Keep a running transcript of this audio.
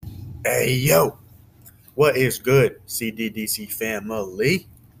Hey, yo, what is good, CDDC family?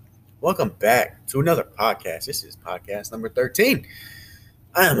 Welcome back to another podcast. This is podcast number 13.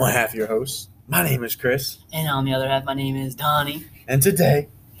 I am one half your host. My name is Chris. And on the other half, my name is Donnie. And today,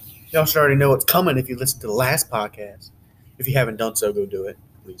 y'all should already know what's coming if you listen to the last podcast. If you haven't done so, go do it.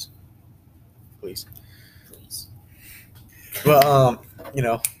 Please. Please. Well,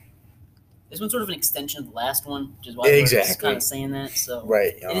 This one's sort of an extension of the last one, which is why we're just kind of saying that. So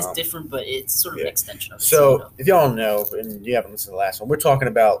right. It is different, but it's sort of an extension of it. So, if y'all know, and you haven't listened to the last one, we're talking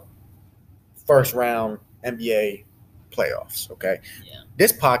about first round NBA playoffs, okay? Yeah.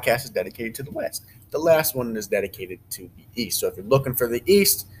 This podcast is dedicated to the West. The last one is dedicated to the East. So if you're looking for the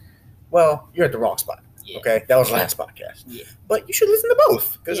East, well, you're at the wrong spot, okay? That was the last podcast. Yeah. But you should listen to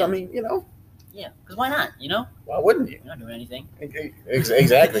both because, Yeah, because why not, Why wouldn't you? You're not doing anything.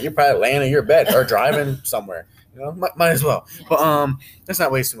 Exactly. You're probably laying in your bed or driving somewhere. Might as well. Yeah. But let's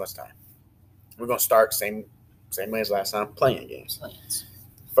not waste too much time. We're going to start same way as last time, playing games.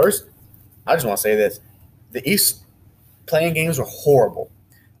 First, I just want to say this. The East playing games were horrible.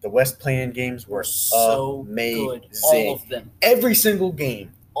 The West playing games were so amazing. good. All of them. Every single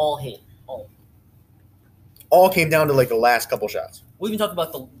game. All hit. All came down to like the last couple shots. We'll even talk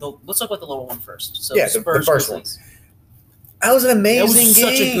about let's talk about the lower one first. So yeah, Spurs, the first Grizzlies. one. That was an amazing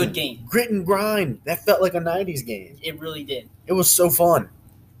game. Such a good game. Grit and grind. That felt like a 90s game. It really did. It was so fun.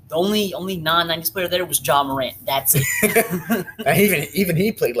 The only non-90s player there was Ja Morant. That's it. And even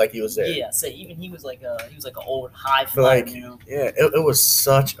he played like he was there. Yeah, so even he was like an old high flyer, Yeah, it was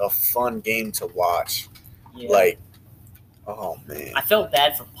such a fun game to watch. Yeah. Oh man. I felt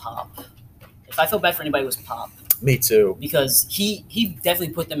bad for Pop. If I felt bad for anybody, it was Pop. Me too. Because he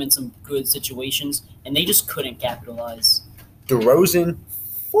definitely put them in some good situations, and they just couldn't capitalize. DeRozan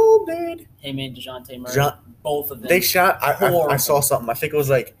folded. Him and DeJounte Murray, both of them. They shot. I saw something. I think it was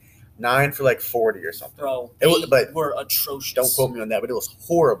like 9 for like 40 or something. Bro, but were atrocious. Don't quote me on that, but it was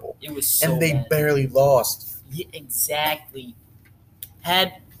horrible. It was so and they bad. barely lost. Yeah, exactly.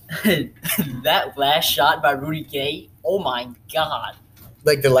 Had that last shot by Rudy Gay. Oh my God.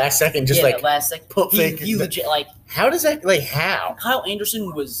 Like the last second, that last second. Pump fake. He legit how does that how? Kyle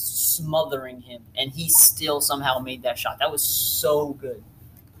Anderson was smothering him, and he still somehow made that shot. That was so good.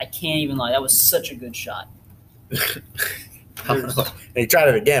 I can't even lie. That was such a good shot. He tried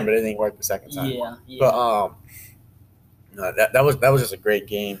it again, but it didn't work the second time. Yeah. But no, that was just a great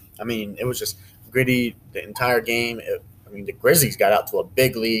game. I mean, it was just gritty the entire game. The Grizzlies got out to a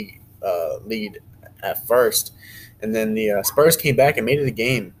big lead at first. And then the Spurs came back and made it a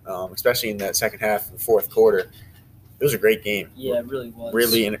game, especially in that second half of the fourth quarter. It was a great game. Yeah, it really was.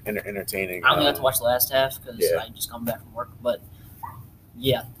 Really entertaining. I only got to watch the last half because I just come back from work. But,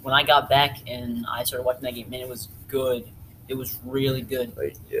 yeah, when I got back and I started watching that game, man, it was good. It was really good.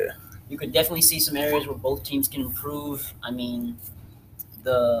 Yeah. You could definitely see some areas where both teams can improve. I mean,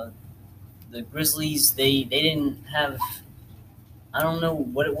 the Grizzlies, they didn't have – I don't know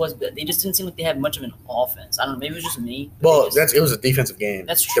what it was, but they just didn't seem like they had much of an offense. I don't know. Maybe it was just me. Well, it was a defensive game.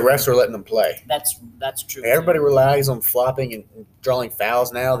 That's true. The refs were letting them play. That's true. Everybody relies on flopping and drawing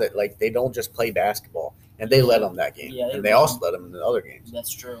fouls now that they don't just play basketball, and they let them that game, and they also let them in the other games.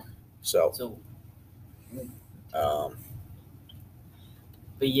 That's true. So. But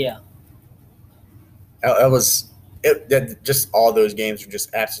yeah. Just all those games were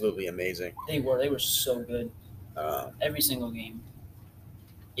just absolutely amazing. They were so good. Every single game.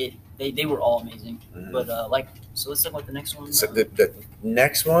 They were all amazing. Mm-hmm. But so let's talk about the next one. So the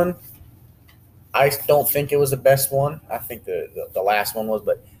next one, I don't think it was the best one. I think the last one was,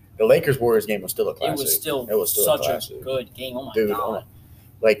 but the Lakers-Warriors game was still a classic. It was still such a good game. Oh my God.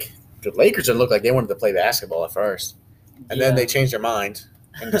 The Lakers didn't look like they wanted to play basketball at first. And then they changed their mind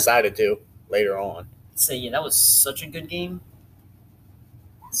and decided to later on. So yeah, that was such a good game.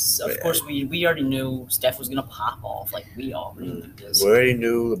 So, of course, we already knew Steph was going to pop off. We already knew this. We already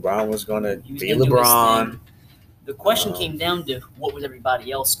knew LeBron was going to be LeBron. The question came down to what was everybody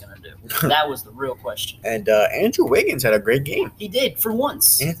else going to do. That was the real question. And Andrew Wiggins had a great game. He did, for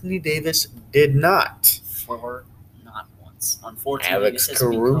once. Anthony Davis did not. For not once. Unfortunately, Alex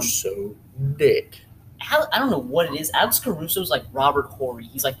Caruso did. I don't know what it is. Alex Caruso's like Robert Horry.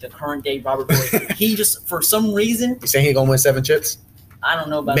 He's like the current day Robert Horry. He just, for some reason. You saying he's going to win 7 chips? I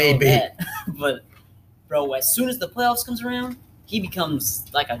don't know about all that, but bro, as soon as the playoffs comes around, he becomes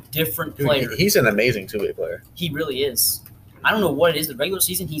like a different player. Dude, he's an amazing two-way player. He really is. I don't know what it is. The regular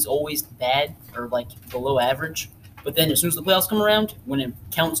season, he's always bad or below average. But then as soon as the playoffs come around, when it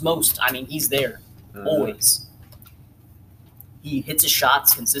counts most, he's there always. He hits his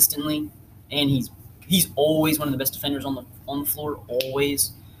shots consistently, and he's always one of the best defenders on the floor.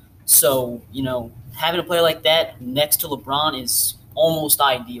 Always. So, having a player like that next to LeBron is almost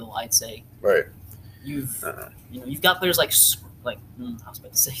ideal, I'd say. Right. You've got players like I was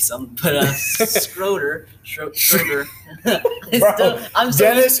about to say something, but Schroeder.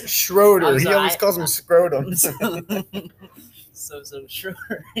 Dennis Schroeder. I'm He sorry, always calls him Scrotum. So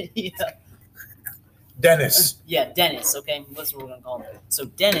Schroeder, yeah. Dennis. Yeah, Dennis. Okay, that's what we're gonna call him. So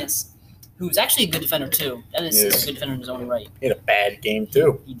Dennis, who's actually a good defender too. Dennis is a good defender in his own right. He had a bad game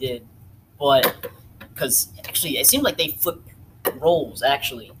too. He did, but because actually it seemed like they flipped roles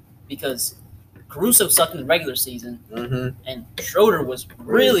actually because Caruso sucked in the regular season, and Schroeder was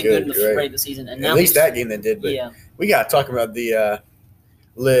really good in the regular season. And now at least that game they did. But we gotta talk about the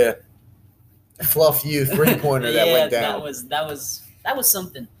Fluff U 3-pointer that went down. That was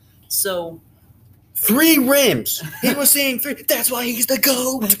something. So 3 rims. He was seeing 3. That's why he's the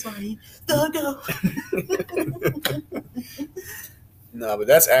GOAT. That's why he's the GOAT. No, but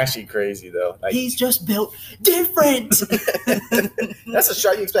that's actually crazy though. Like, he's just built different. That's a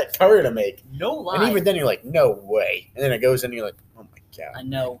shot you expect Curry to make. No lie. And even then you're like, no way. And then it goes in and you're like, oh my god. I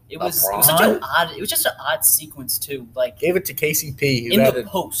know. It was just an odd sequence too. Like gave it to KCP in the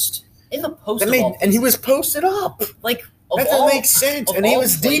post. And he was posted up. Like that makes sense. And he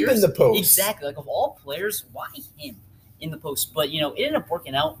was deep in the post. Exactly. Like of all players, why him in the post? But it ended up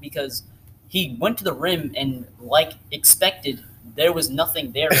working out because he went to the rim and like expected. There was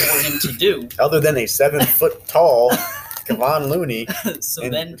nothing there for him to do. Other than a 7-foot tall Kevon Looney. So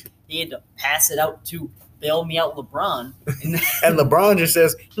then he had to pass it out to bail me out LeBron. And LeBron just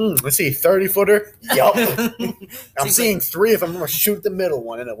says, let's see, 30-footer? Yup. I'm seeing 3 of them. I'm going to shoot the middle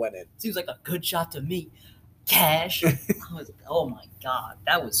one, and it went in. Seems like a good shot to me. Cash. Oh, my God.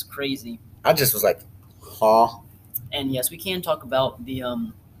 That was crazy. I just was like, huh? And, yes, we can talk about the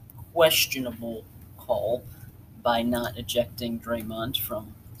questionable call by not ejecting Draymond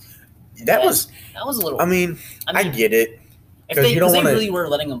from that was a little. I mean I get it because they really were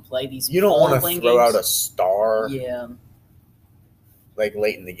letting him play these. You don't want to throw out a star, like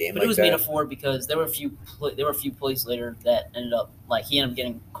late in the game. But it was made up for because there were a few plays later that ended up he ended up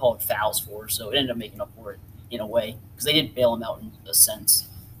getting called fouls for, so it ended up making up for it in a way because they did bail him out in a sense.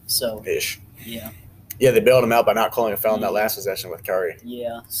 So Yeah, they bailed him out by not calling a foul in that last possession with Curry.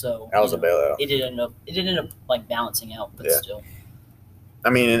 Yeah, so that was a bailout. It did end up like balancing out, but still.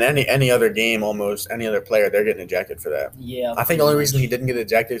 I mean, in any other game, almost any other player, they're getting ejected for that. Yeah, I think the only reason he didn't get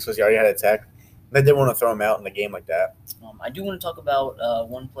ejected is because he already had a tech. They didn't want to throw him out in a game like that. I do want to talk about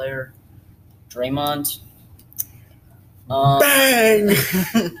one player, Draymond. Bang!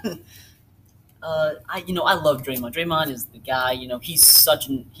 I love Draymond. Draymond is the guy. He's such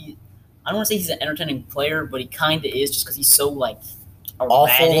I don't want to say he's an entertaining player, but he kind of is just because he's so,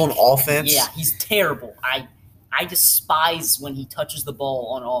 awful on offense. Yeah, he's terrible. I despise when he touches the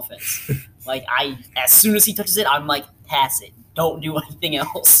ball on offense. As soon as he touches it, I'm like, pass it. Don't do anything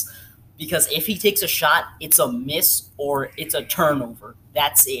else. Because if he takes a shot, it's a miss or it's a turnover.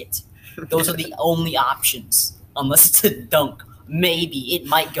 That's it. Those are the only options. Unless it's a dunk. Maybe. It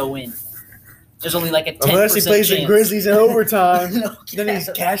might go in. There's only like a 10% unless he plays chance. the Grizzlies in overtime, then he's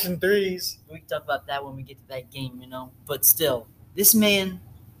cashing threes. We can talk about that when we get to that game, But still, this man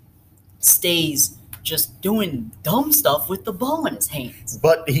stays just doing dumb stuff with the ball in his hands.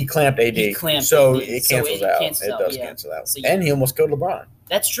 But he clamped AD, it cancels out. It does cancel out. So, and he almost killed LeBron.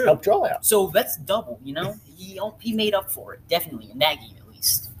 That's true. Helped draw out. So that's double, He made up for it, definitely, in that game at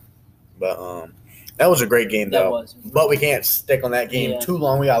least. But that was a great game, though. But we can't stick on that game too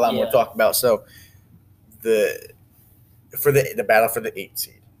long. We got a lot more to talk about. So, the battle for the 8th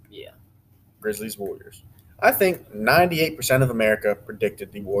seed. Yeah. Grizzlies, Warriors. I think 98% of America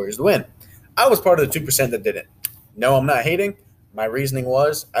predicted the Warriors to win. I was part of the 2% that didn't. No, I'm not hating. My reasoning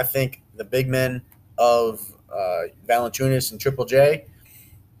was I think the big men of Valanciunas and Triple J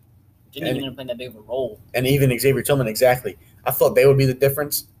didn't even play that big of a role. And even Xavier Tillman, exactly. I thought they would be the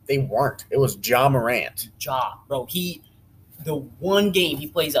difference. They weren't. It was Ja Morant. Bro. The one game he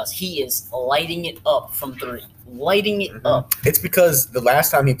plays us, he is lighting it up from 3. Lighting it up. It's because the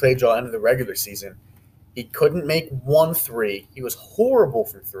last time he played Ja into the regular season, he couldn't make 1 3. He was horrible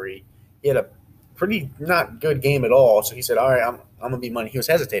from 3. He had a pretty not good game at all. So he said, all right, I'm going to be money. He was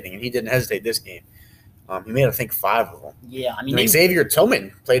hesitating, and he didn't hesitate this game. He made, I think, 5 of them. Yeah, I mean, Xavier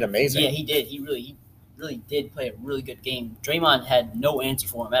Tillman played amazing. Yeah, he did. He really did play a really good game. Draymond had no answer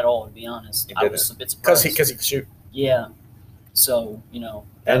for him at all, to be honest. I was a bit surprised. Because he could shoot. Yeah. So,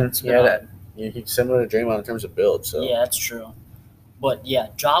 and he's similar to Draymond in terms of build. So yeah, that's true. But, yeah,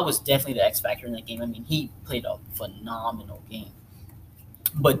 Ja was definitely the X factor in that game. I mean, he played a phenomenal game.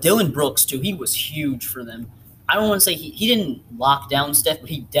 But Dylan Brooks, too, he was huge for them. I don't want to say he didn't lock down Steph, but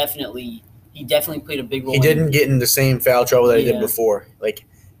he definitely played a big role. He didn't get in the same foul trouble that he did Yeah. before. Like,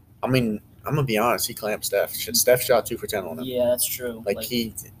 I mean, I'm gonna be honest. He clamped Steph. Steph shot 2 for 10 on him. Yeah, that's true. Like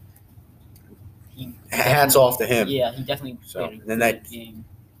he he hats off to him. Yeah, he definitely So, played a and great that- game.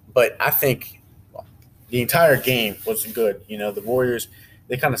 But I think the entire game was good. You know, the Warriors,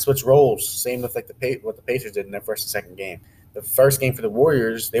 they kind of switched roles. Same with like what the Pacers did in their first and second game. The first game for the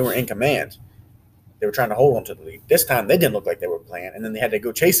Warriors, they were in command. They were trying to hold on to the lead. This time, they didn't look like they were playing, and then they had to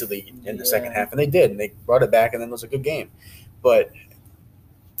go chase the lead in the second Yeah. half, and they did, and they brought it back, and then it was a good game. But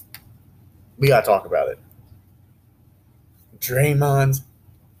we got to talk about it. Draymond's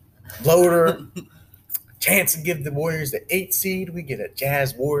floater, chance to give the Warriors the 8th seed. We get a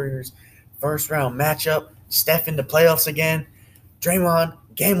Jazz Warriors first-round matchup. Steph in the playoffs again. Draymond,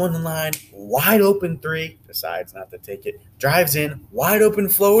 game on the line, wide open 3, decides not to take it, drives in, wide open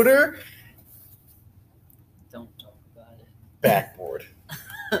floater, Don't talk about it. backboard.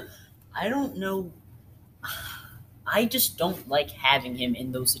 I don't know. I just don't like having him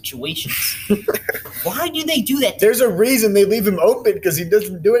in those situations. Why do they do that? There's a reason they leave him open because he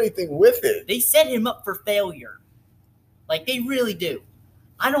doesn't do anything with it. They set him up for failure. Like, they really do.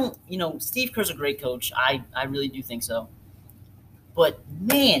 I don't, Steve Kerr's a great coach. I really do think so. But,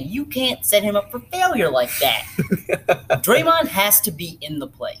 man, you can't set him up for failure like that. Draymond has to be in the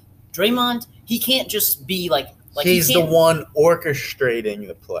play. Draymond, he can't just be like He's the one orchestrating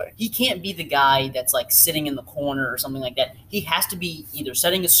the play. He can't be the guy that's like sitting in the corner or something like that. He has to be either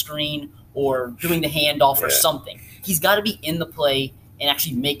setting a screen or doing the handoff or something. He's got to be in the play and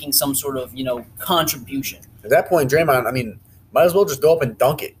actually making some sort of, contribution. At that point, Draymond, I mean, might as well just go up and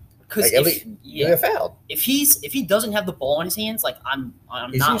dunk it. Because Like, you get fouled. if he doesn't have the ball in his hands, like I'm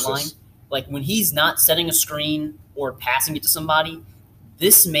He's not useless. lying. Like when he's not setting a screen or passing it to somebody,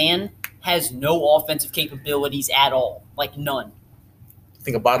 this man has no offensive capabilities at all. Like none. I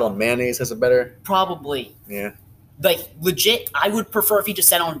think a bottle of mayonnaise has a better. Probably. Yeah. Like legit, I would prefer if he just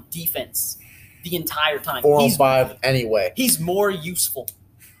sat on defense the entire time. 4 on 5 anyway. He's more useful.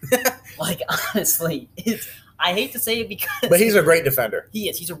 Like honestly, I hate to say it because But he's a great defender. he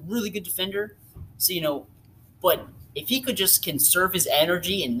is. He's a really good defender. So but if he could just conserve his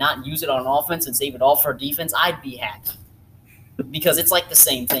energy and not use it on offense and save it all for defense, I'd be happy. Because it's like the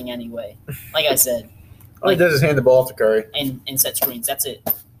same thing anyway. Like I said, All he does is hand the ball to Curry. and set screens. That's it.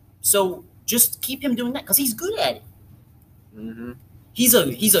 So just keep him doing that because he's good at it. Mm-hmm. He's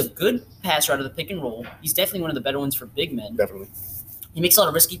a good passer out of the pick and roll. He's definitely one of the better ones for big men. Definitely. He makes a lot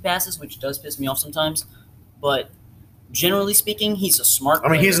of risky passes, which does piss me off sometimes. But generally speaking, he's a smart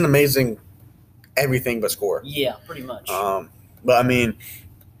player. He's an amazing everything but score. Yeah, pretty much. But I mean,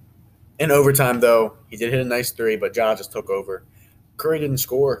 in overtime though, he did hit a nice 3, but Ja just took over. Curry didn't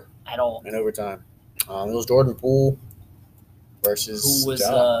score At all. in overtime. It was Jordan Poole versus Who was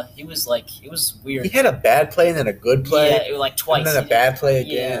Ja. it was weird. He had a bad play and then a good play, Yeah, it was like twice. and then a bad play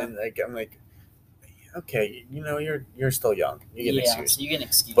Yeah. again. I'm like, okay, you're still young. You get an excuse. So you get an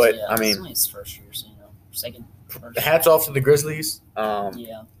excuse. But, yeah. I mean- it's only his first year, so second. First. Hats off to the Grizzlies. Yeah,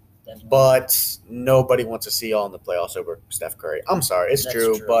 definitely. But nobody wants to see y'all in the playoffs over Steph Curry. I'm sorry, it's That's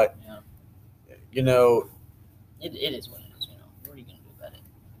true, but yeah. It is what it is. What are you gonna do about it?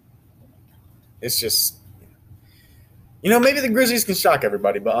 Oh my God. it's just maybe the Grizzlies can shock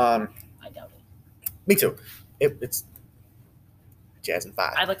everybody, but I doubt it. me too. It's Jazz and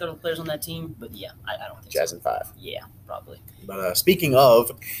 5. I'd like other players on that team, but yeah, I don't think Jazz so. and 5. Yeah, probably. But speaking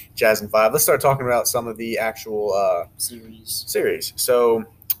of Jazz and 5, let's start talking about some of the actual Series. series. So,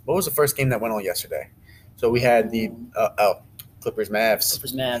 what was the first game that went on yesterday? So we had the Clippers Mavs.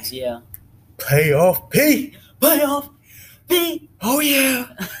 Clippers Mavs, yeah. Payoff P. Playoff P. Oh yeah.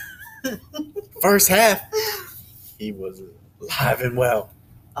 First half, he was live and well.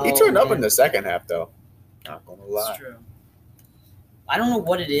 He turned up in the second half, though. Not gonna lie. That's true. I don't know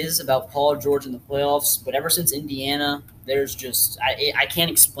what it is about Paul George in the playoffs, but ever since Indiana, there's just I can't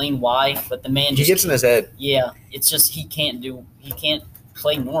explain why, but the man He just gets in his head. yeah, it's just he can't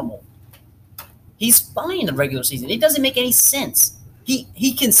play normal. He's fine in the regular season. It doesn't make any sense.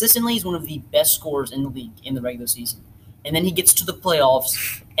 He consistently is one of the best scorers in the league in the regular season. And then he gets to the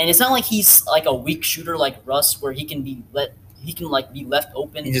playoffs, and it's not like he's like a weak shooter like Russ where he can be left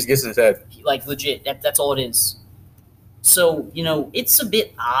open. He just gets in his head. Like legit. That's all it is. So, it's a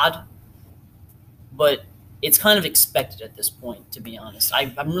bit odd, but it's kind of expected at this point, to be honest.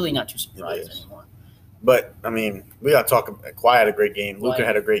 I'm really not too surprised It is. anymore. But I mean, we got to talk. Kawhi had a great game. Luka Kawhi,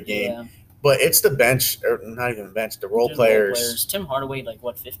 had a great game. Yeah. But it's the bench, or not even the bench, the role Just players. Tim Hardaway,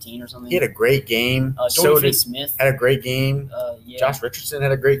 15 or something? He had a great game. Jordan So did Finney-Smith. had a great game. Yeah. Josh Richardson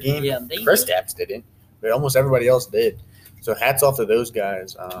had a great game. Yeah, Chris Stapps didn't. but almost everybody else did. So hats off to those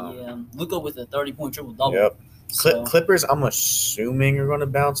guys. Yeah, Luka with a 30-point triple double. Yep. So, Clippers, I'm assuming are going to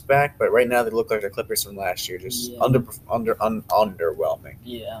bounce back, but right now they look like the Clippers from last year, just Yeah. underwhelming.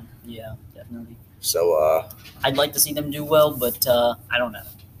 yeah, definitely. So I'd like to see them do well, but I don't know.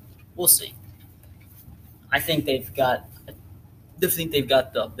 We'll see. I definitely think they've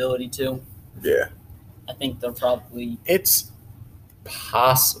got the ability to. yeah, I think they'll probably. it's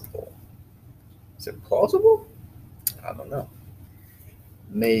possible. Is it plausible? I don't know.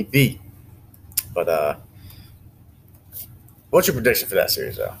 Maybe, but what's your prediction for that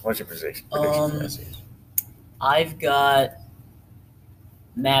series, though? What's your prediction for that series? I've got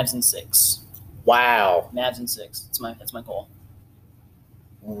Mavs in 6. Wow, Mavs in 6. That's my call.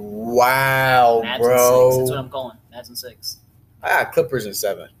 wow, Mavs bro. in 6. That's what I'm calling. Mavs in 6. I got Clippers in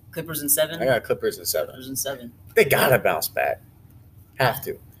 7. Clippers in 7. I got Clippers in 7. Clippers in 7. They gotta bounce back. Have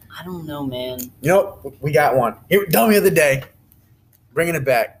to. I don't know, man. You know, we got one. Here, dummy of the day. Bringing it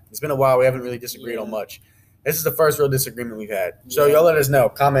back. It's been a while. We haven't really disagreed on much. This is the first real disagreement we've had. So Yeah. y'all let us know.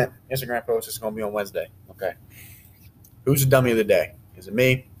 Comment, Instagram post. It's going to be on Wednesday. Okay. Who's the dummy of the day? Is it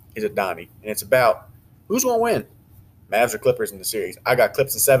me? Is it Donnie? And it's about who's going to win, Mavs or Clippers in the series. I got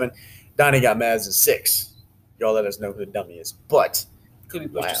Clips in 7. Donnie got Mavs in 6. Y'all let us know who the dummy is. But Could be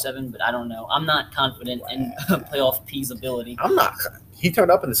pushed to Wow. 7, but I don't know. I'm not confident in playoff P's ability. I'm not. He turned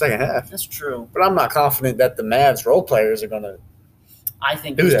up in the second half. That's true. But I'm not confident that the Mavs role players are going to I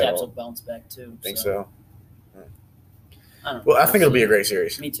think Do those that. Cavs will bounce back too. think so. I don't know. Well, I think it'll be a great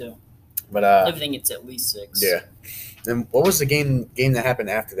series. Me too. But Everything it's at least 6. yeah. And what was the game that happened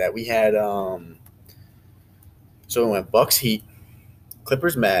after that? We had so it went Bucks Heat,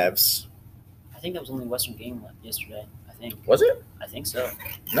 Clippers Mavs. I think that was only Western game yesterday. I think. Was it? I think so.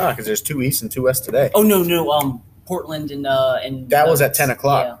 No, because there's 2 East and 2 West today. Oh no. Portland and That was at 10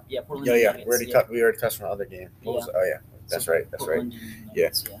 o'clock. Yeah. Portland. Yeah, and yeah. Nuggets, We already touched on the other game. What was it? Oh yeah, that's So right. That's right. Portland and Yeah.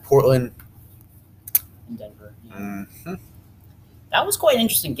 Nuggets, Portland. and Denver. Yeah. Mm-hmm. That was quite an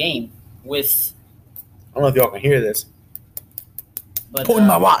interesting game. With I don't know if y'all can hear this. but Pulling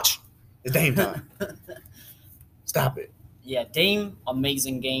my watch. It's Dame time. Stop it. Yeah, Dame,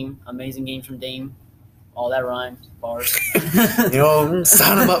 amazing game from Dame. All that rhymed, bars. You know,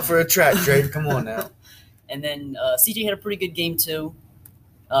 sign him up for a track, Drake. Come on now. And then CJ had a pretty good game too.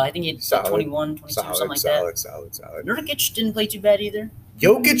 I think he had Solid. 21, 22, something like that. Solid. Nurkic didn't play too bad either.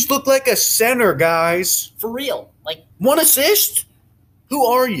 Jokic looked like a center, guys. For real. Like, 1 assist? Who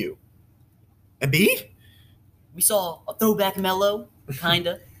are you? Embiid? we saw a throwback Melo,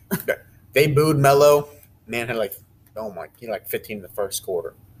 kinda. They booed Melo. Man had he had 15 in the first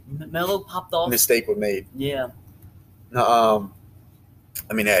quarter. Melo popped off. Mistake was made. Yeah.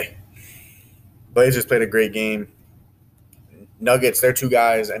 Hey, Blazers played a great game. Nuggets, their 2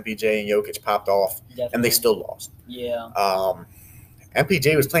 guys, MPJ and Jokic, popped off, Definitely. and they still lost. Yeah.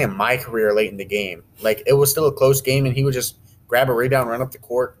 MPJ was playing my career late in the game. Like, it was still a close game, and he would just grab a rebound, run up the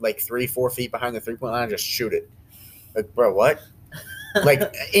court, 3-4 feet behind the 3-point line, and just shoot it. Like, bro, what?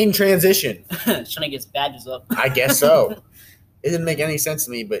 Like, in transition. Trying to get his badges up. I guess so. It didn't make any sense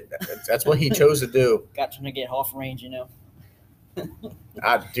to me, but that's what he chose to do. Got trying to get half range,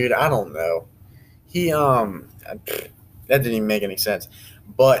 Dude, I don't know. He that didn't even make any sense.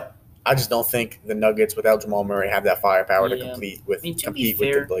 But I just don't think the Nuggets without Jamal Murray have that firepower to Yeah. compete with to be with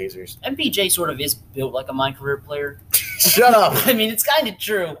fair, the Blazers. MPJ sort of is built like a my career player. Shut up. I mean, it's kind of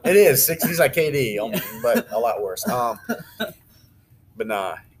true. It is. He's like KD, Yeah. but a lot worse. But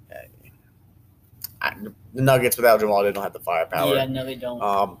nah. The Nuggets without Jamal, they don't have the firepower. Yeah, no, they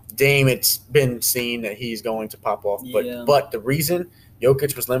don't. Dame, it's been seen that he's going to pop off. Yeah. But the reason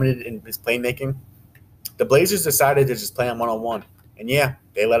Jokic was limited in his playmaking, the Blazers decided to just play him one-on-one. And, yeah,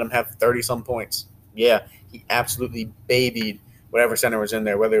 they let him have 30-some points. Yeah, he absolutely babied whatever center was in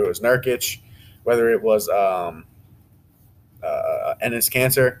there, whether it was Nurkic, whether it was Enes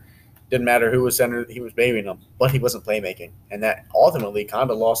Kanter. Didn't matter who was center, he was babying them, but he wasn't playmaking. And that ultimately kind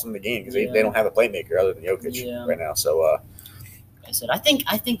of lost them the game because they don't have a playmaker other than Jokic right now. So, like I said, I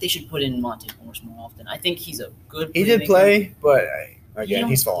think they should put in Monte Morris more often. I think he's a good he did playmaker. play, but again,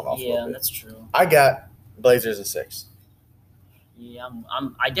 he's falling off a Yeah, little bit. that's true. I got Blazers in 6. Yeah,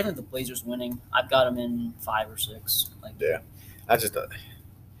 I definitely have the Blazers winning. I've got them in 5 or 6. Yeah. I just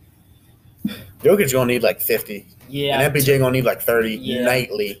Jokic gonna need 50. Yeah. And MPJ gonna need 30 Yeah.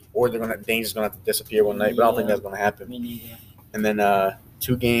 nightly, or Dame's just gonna have to disappear one night. But I don't think Yeah. that's gonna happen. Me neither. And then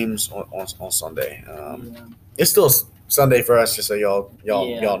 2 games on Sunday. Yeah. It's still Sunday for us, just so y'all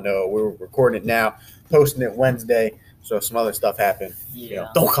Yeah. know. We're recording it now, posting it Wednesday. So if some other stuff happened, Yeah.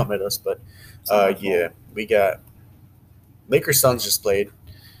 don't come at us. But It's not my yeah, we got Lakers Suns just played.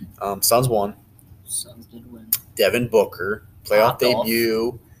 Suns won. Suns did win. Devin Booker, playoff Popped off.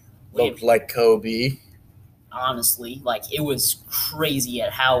 debut, Wait, looked like Kobe. honestly, like it was crazy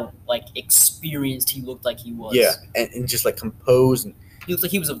at how like experienced he looked like he was. Yeah, and just like composed. And He looked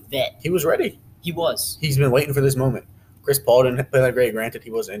like he was a vet. he was ready. He was. He's been waiting for this moment. Chris Paul didn't play that great. Granted,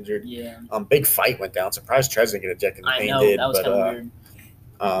 he was injured. Yeah. Big fight went down. Surprised Trez didn't get ejected. I Payne know did, that was but, kind of weird.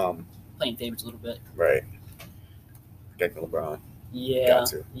 Um, Playing favorites a little bit. right. Protecting LeBron. Yeah. Got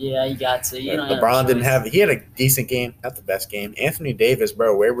to. Yeah, you got to. You know, LeBron didn't have. He had a decent game, not the best game. Anthony Davis,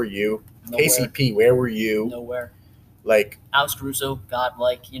 bro, where were you? nowhere. KCP, where were you? Nowhere. Like Alex Caruso,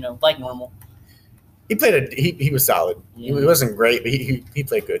 like normal. he played. He was solid. Yeah. He wasn't great, but he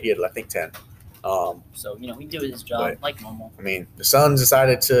played good. He had I think 10. So he did his job like normal. I mean, the Suns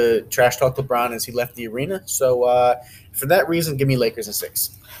decided to trash talk LeBron as he left the arena. So for that reason, give me Lakers in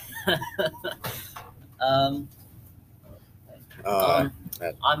 6.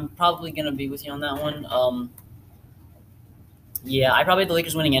 I'm probably gonna be with you on that one. Yeah, I probably had the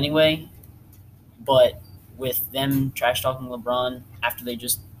Lakers winning anyway, but with them trash talking LeBron after they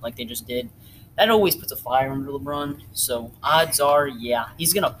just did, that always puts a fire under LeBron. So odds are, yeah,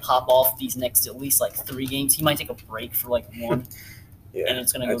 he's gonna pop off these next at least like 3 games. He might take a break for like 1, yeah, and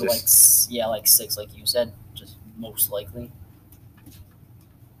it's gonna go to like 6, like you said, just most likely.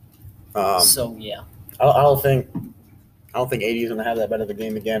 So yeah, I don't think AD is gonna have that bad of a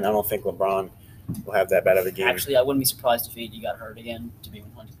game again. I don't think LeBron will have that bad of a game. actually, I wouldn't be surprised if AD got hurt again. To be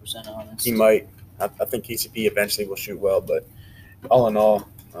 100% honest, He might. I think KCP eventually will shoot well, but all in all,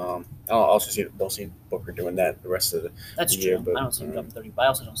 I don't see Booker doing that the rest of the That's year. true. But, I don't see him dropping 30, but I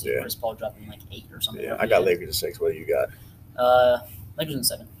also don't see yeah. Chris Paul dropping like 8 or something. Yeah, I got Lakers in 6. What do you got? Lakers in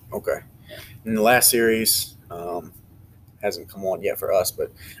 7. Okay. Yeah. In the last series, hasn't come on yet for us,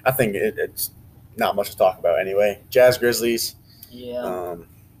 but I think it's not much to talk about anyway. Jazz Grizzlies. Yeah,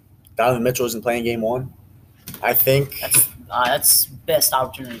 Donovan Mitchell isn't playing game 1. I think that's best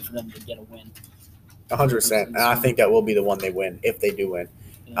opportunity for them to get a win. 100%. And I think that will be the one they win if they do win.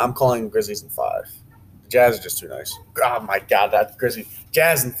 Yeah. I'm calling Grizzlies in 5. The Jazz are just too nice. Oh my God, that Grizzlies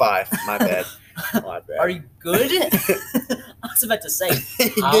Jazz in 5. My bad. My bad. Are you good? I was about to say. He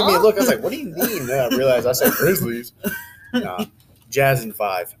gave me a look. I was like, "What do you mean?" Then I realized I said Grizzlies. Nah, Jazz in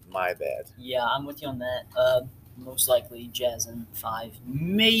 5. My bad. Yeah, I'm with you on that. Most likely Jazz in 5,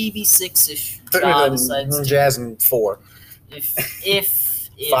 maybe 6 if Ja decides to. Jazz in 4. If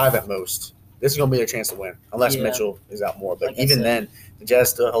 5 at most. This is gonna be their chance to win, unless Yeah. Mitchell is out more. But Like I even said. then, the Jazz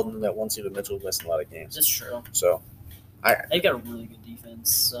still holding that 1 seed with Mitchell missing a lot of games. That's true. So, They've got a really good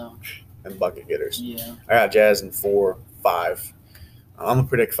defense. So and bucket getters. yeah, I got Jazz in 4, 5. I'm gonna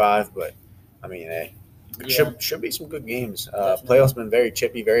predict 5, but I mean, hey, yeah, should be some good games. Definitely. Playoffs been very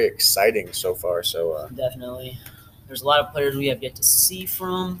chippy, very exciting so far. So definitely. There's a lot of players we have yet to see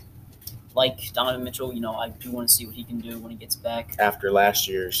from, like Donovan Mitchell. I do want to see what he can do when he gets back. after last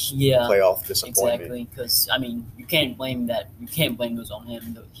year's Yeah, playoff disappointment, exactly. Because you can't blame that. You can't blame those on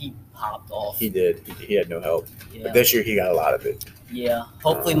him. He popped off. he did. He had no help. Yeah, But this year he got a lot of it. yeah.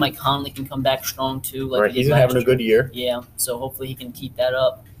 Hopefully Mike Conley can come back strong too. Like Right, he he's did been having a last good year. year. Yeah, so hopefully he can keep that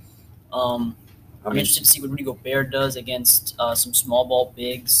up. I'm interested to see what Rudy Gobert does against some small ball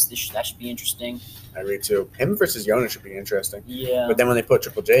bigs. That should be interesting. I agree too. Him versus Jonas should be interesting. Yeah, But then when they put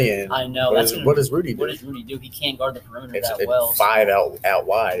Triple J in, I know. what does Rudy do? What does Rudy do? He can't guard the perimeter It's that well. 5 out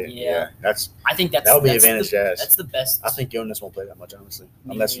wide. Yeah. I think I think that would be that's advantage Jazz. That's the best. I think Jonas won't play that much, honestly,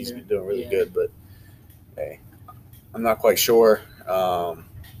 Me unless he's neither. doing really Yeah. good. But hey, I'm not quite sure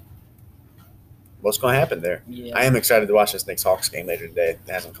what's going to happen there. Yeah, I am excited to watch this Knicks Hawks game later today.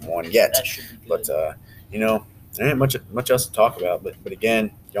 It hasn't come on yet, that should be good. but there ain't much else to talk about. But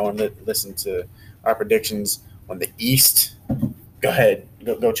again, y'all want to listen to our predictions on the East? Go ahead,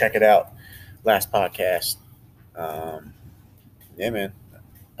 go check it out. Last podcast. Yeah, man,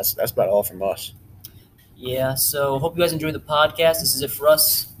 that's about all from us. Yeah, so hope you guys enjoyed the podcast. This is it for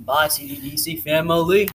us. Bye, CDDC family.